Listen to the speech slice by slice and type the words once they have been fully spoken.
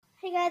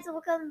Hey guys,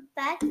 welcome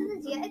back to the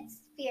Gia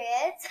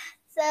Experience.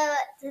 So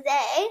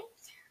today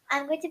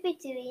I'm going to be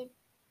doing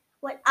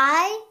what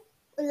I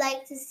would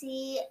like to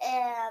see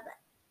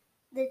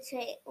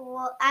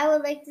what I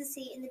would like to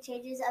see in the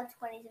changes of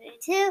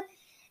 2022.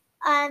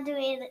 I'm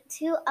doing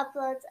 2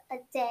 uploads a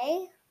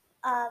day.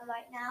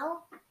 Right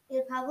now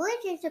it'll probably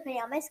change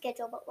depending on my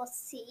schedule, but we'll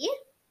see.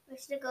 We're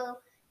just gonna go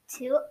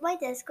to my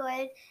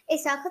Discord.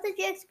 It's not called the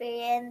Gia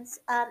Experience.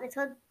 It's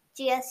called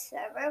GS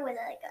server with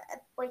like a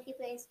pointy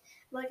face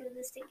emoji with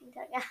the sticking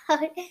tongue out.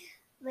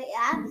 But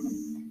yeah.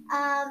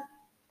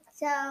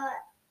 So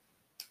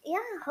yeah,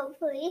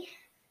 hopefully.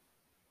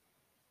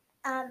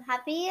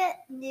 Happy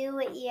New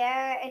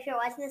Year if you're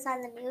watching this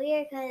on the New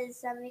Year, because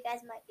some of you guys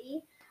might be.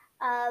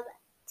 Um,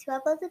 2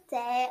 uploads a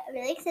day. I'm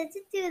really excited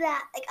to do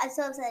that. Like I'm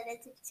so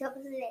excited to do 2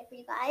 uploads a day for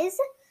you guys.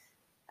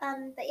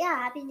 But yeah,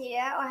 Happy New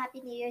Year or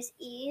Happy New Year's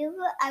Eve.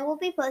 I will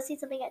be posting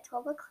something at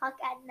 12 o'clock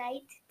at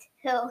night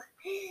too.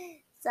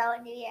 So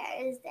New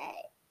Year's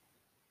Day.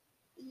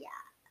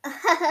 Yeah.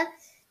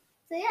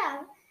 So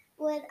yeah,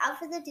 without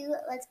further ado,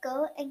 let's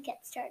go and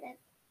get started.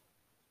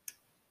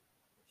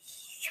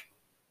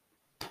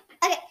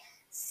 Okay,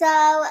 so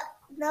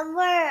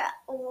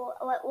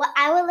what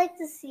I would like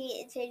to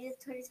see in changes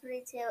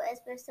 2022 is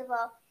first of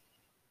all,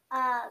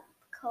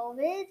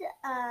 COVID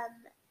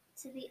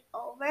to be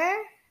over.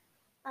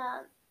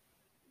 Um,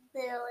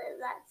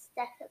 that's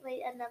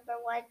definitely a number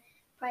one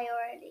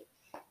priority.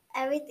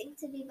 Everything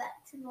to be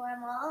back to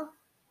normal.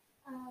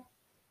 Um,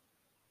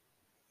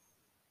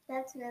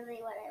 that's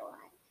really what I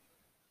want.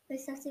 For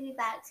stuff to be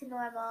back to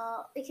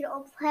normal. We can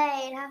all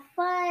play and have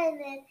fun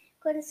and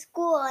go to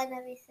school and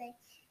everything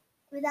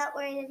without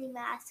wearing any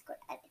mask or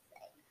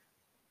anything.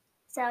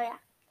 So yeah,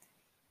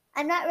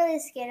 I'm not really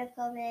scared of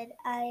COVID.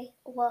 I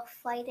will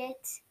fight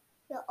it.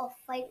 We'll all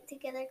fight it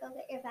together. Go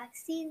get your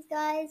vaccines,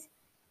 guys.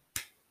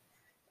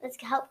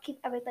 Let's help keep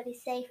everybody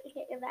safe and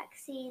get your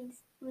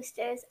vaccines,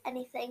 boosters,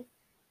 anything.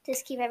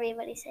 Just keep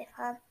everybody safe,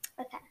 huh?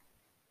 Okay.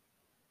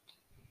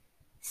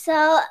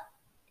 So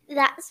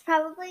that's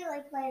probably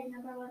like my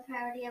number one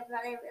priority of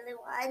what I really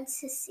want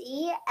to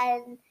see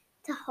and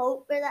to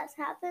hope for that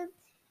to happen.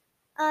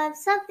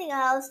 Something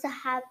else to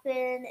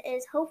happen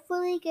is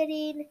hopefully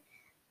getting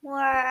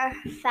more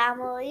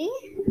family,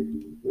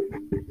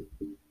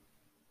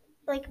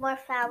 like more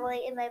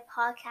family in my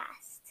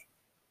podcast.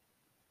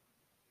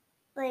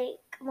 Like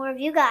more of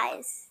you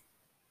guys,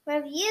 more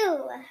of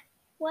you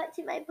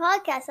watching my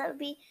podcast. That would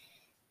be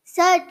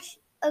such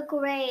a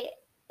great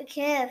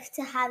gift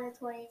to have in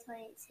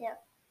 2022.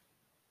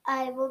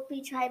 I will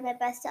be trying my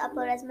best to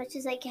upload as much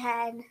as I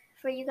can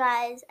for you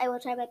guys. I will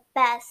try my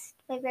best,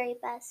 my very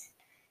best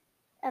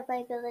of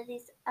my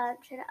abilities. Try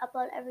to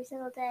upload every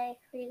single day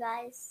for you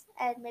guys,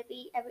 and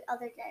maybe every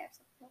other day or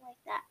something like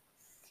that.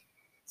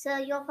 So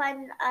you'll find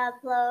an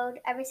upload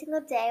every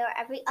single day or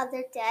every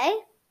other day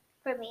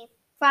from me.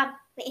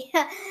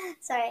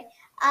 Sorry.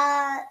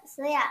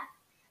 So yeah,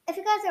 if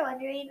you guys are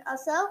wondering,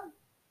 also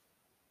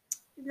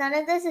none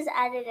of this is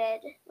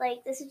edited.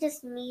 Like this is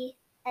just me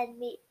and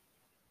me.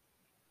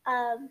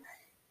 Um,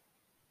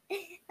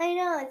 I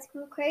know it's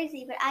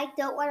crazy, but I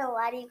don't want to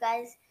lie to you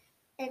guys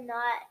and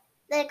not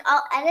like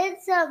I'll edit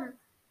some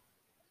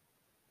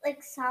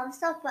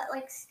stuff, but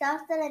like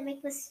stuff that I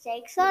make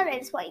mistakes on. I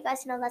just want you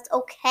guys to know that's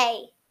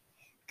okay.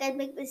 Guys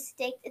make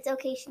mistakes. It's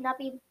okay. You should not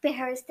be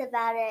embarrassed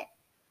about it.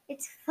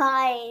 It's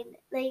fine.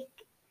 Like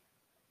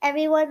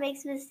everyone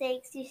makes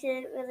mistakes. You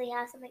shouldn't really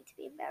have something to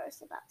be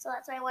embarrassed about. So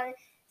that's why I want to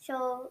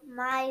show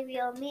my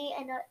real me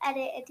and not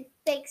edit and do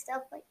fake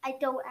stuff. Like I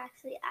don't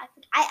actually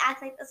act. I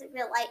act like this in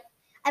real life.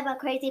 I'm a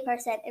crazy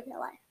person in real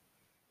life.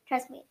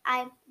 Trust me,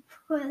 I'm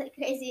really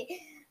crazy.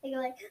 Like I'm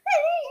like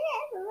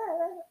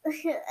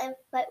I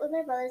fight with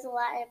my brothers a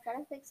lot. And I'm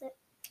trying to fix it,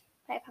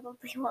 but I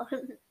probably won't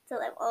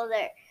until I'm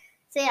older.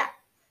 So yeah,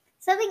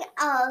 something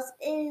else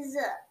is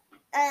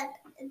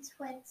in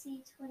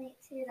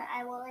 2022 that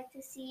I would like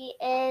to see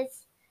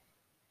is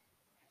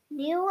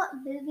new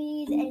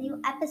movies and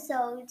new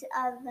episodes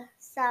of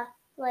stuff.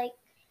 Like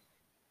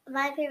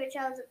my favorite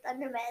show is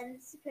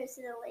Thundermans.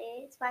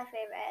 Personally, it's my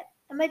favorite.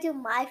 I'm gonna do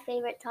my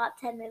favorite top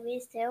 10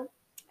 movies too.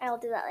 I'll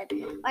do that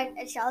later.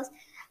 Or shows.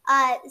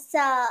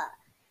 So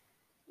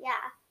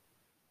yeah,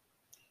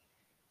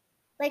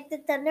 like the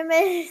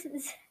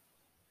Thundermans.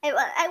 I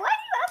want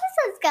new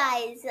episodes,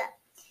 guys.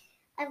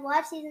 I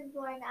watched season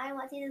 4 and I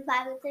want season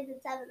 5 and 6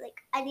 and 7.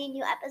 Like I need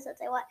new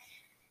episodes. I want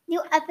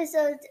new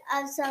episodes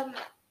of some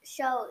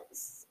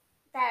shows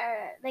that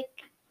are like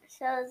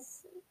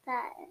shows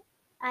that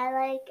I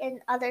like,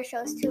 and other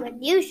shows too, and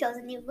new shows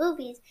and new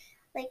movies.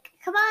 Like,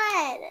 come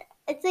on,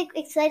 it's like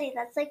exciting.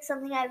 That's like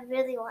something I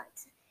really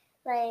want.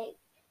 Like,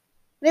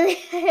 really,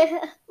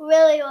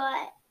 really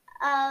want.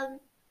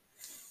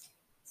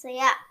 So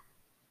yeah,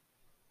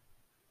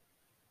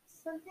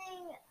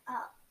 something else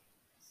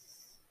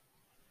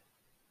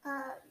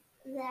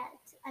that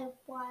I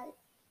want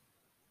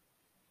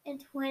in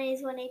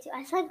 2022.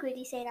 I sound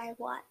greedy saying I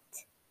want.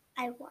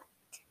 I want.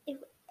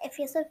 I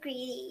feel so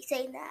greedy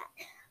saying that.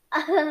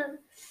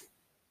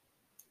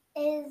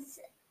 Is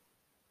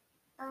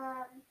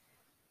um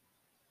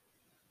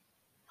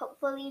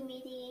hopefully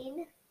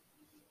meeting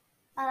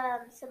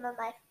some of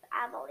my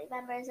family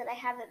members that I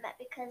haven't met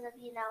because of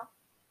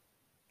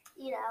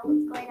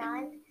what's going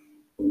on.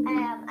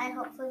 I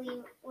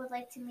hopefully would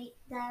like to meet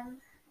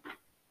them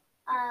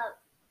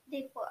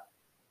before.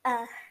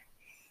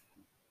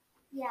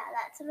 Yeah,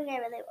 that's something I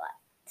really want.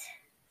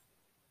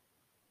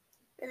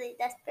 Really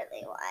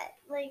desperately want.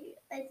 Like,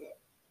 I do.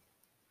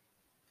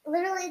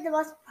 Literally, the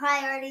most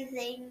priority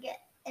thing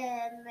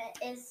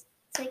is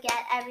to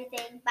get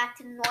everything back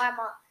to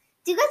normal.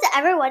 Do you guys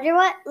ever wonder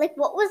what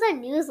was the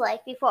news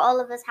like before all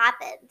of this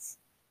happened?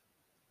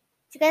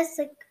 Do you guys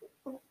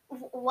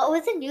what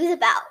was the news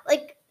about?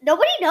 Like,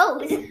 nobody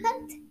knows.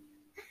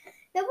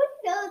 Nobody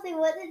knows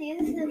what the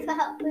news is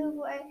about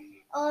before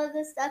all of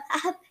this stuff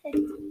happened.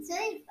 It's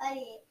really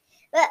funny.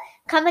 But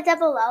comment down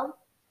below.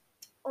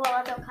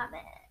 Well, don't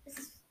comment.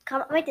 Just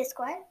comment on my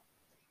Discord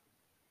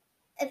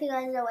if you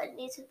guys know what the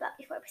news was about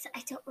before, because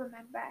I don't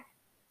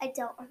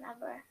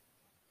remember.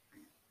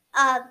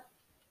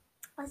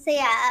 So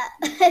yeah.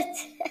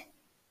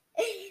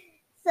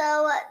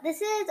 So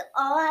this is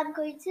all I'm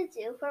going to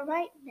do for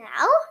right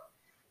now.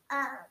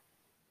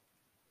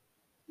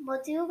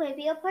 We'll do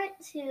maybe a part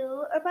 2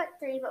 or part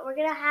 3, but we're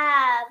gonna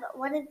have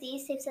one of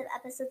these types of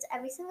episodes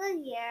every single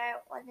year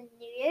when the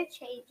new year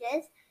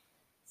changes.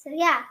 So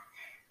yeah,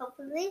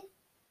 hopefully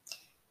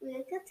we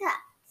will get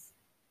that.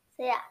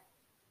 So yeah.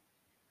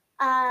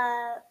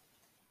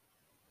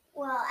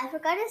 Well, I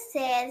forgot to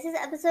say this is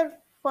episode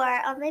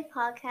 4 on my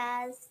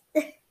podcast.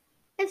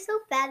 I'm so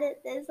bad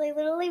at this. I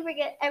literally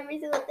forget every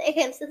single thing.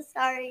 I'm so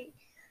sorry.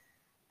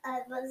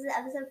 But this is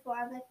episode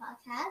 4 of my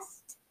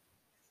podcast.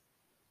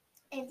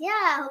 And yeah,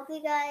 I hope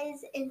you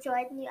guys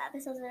enjoyed the new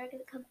episodes that are going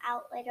to come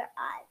out later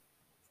on.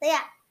 So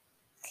yeah.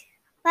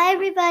 Bye,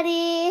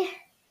 everybody.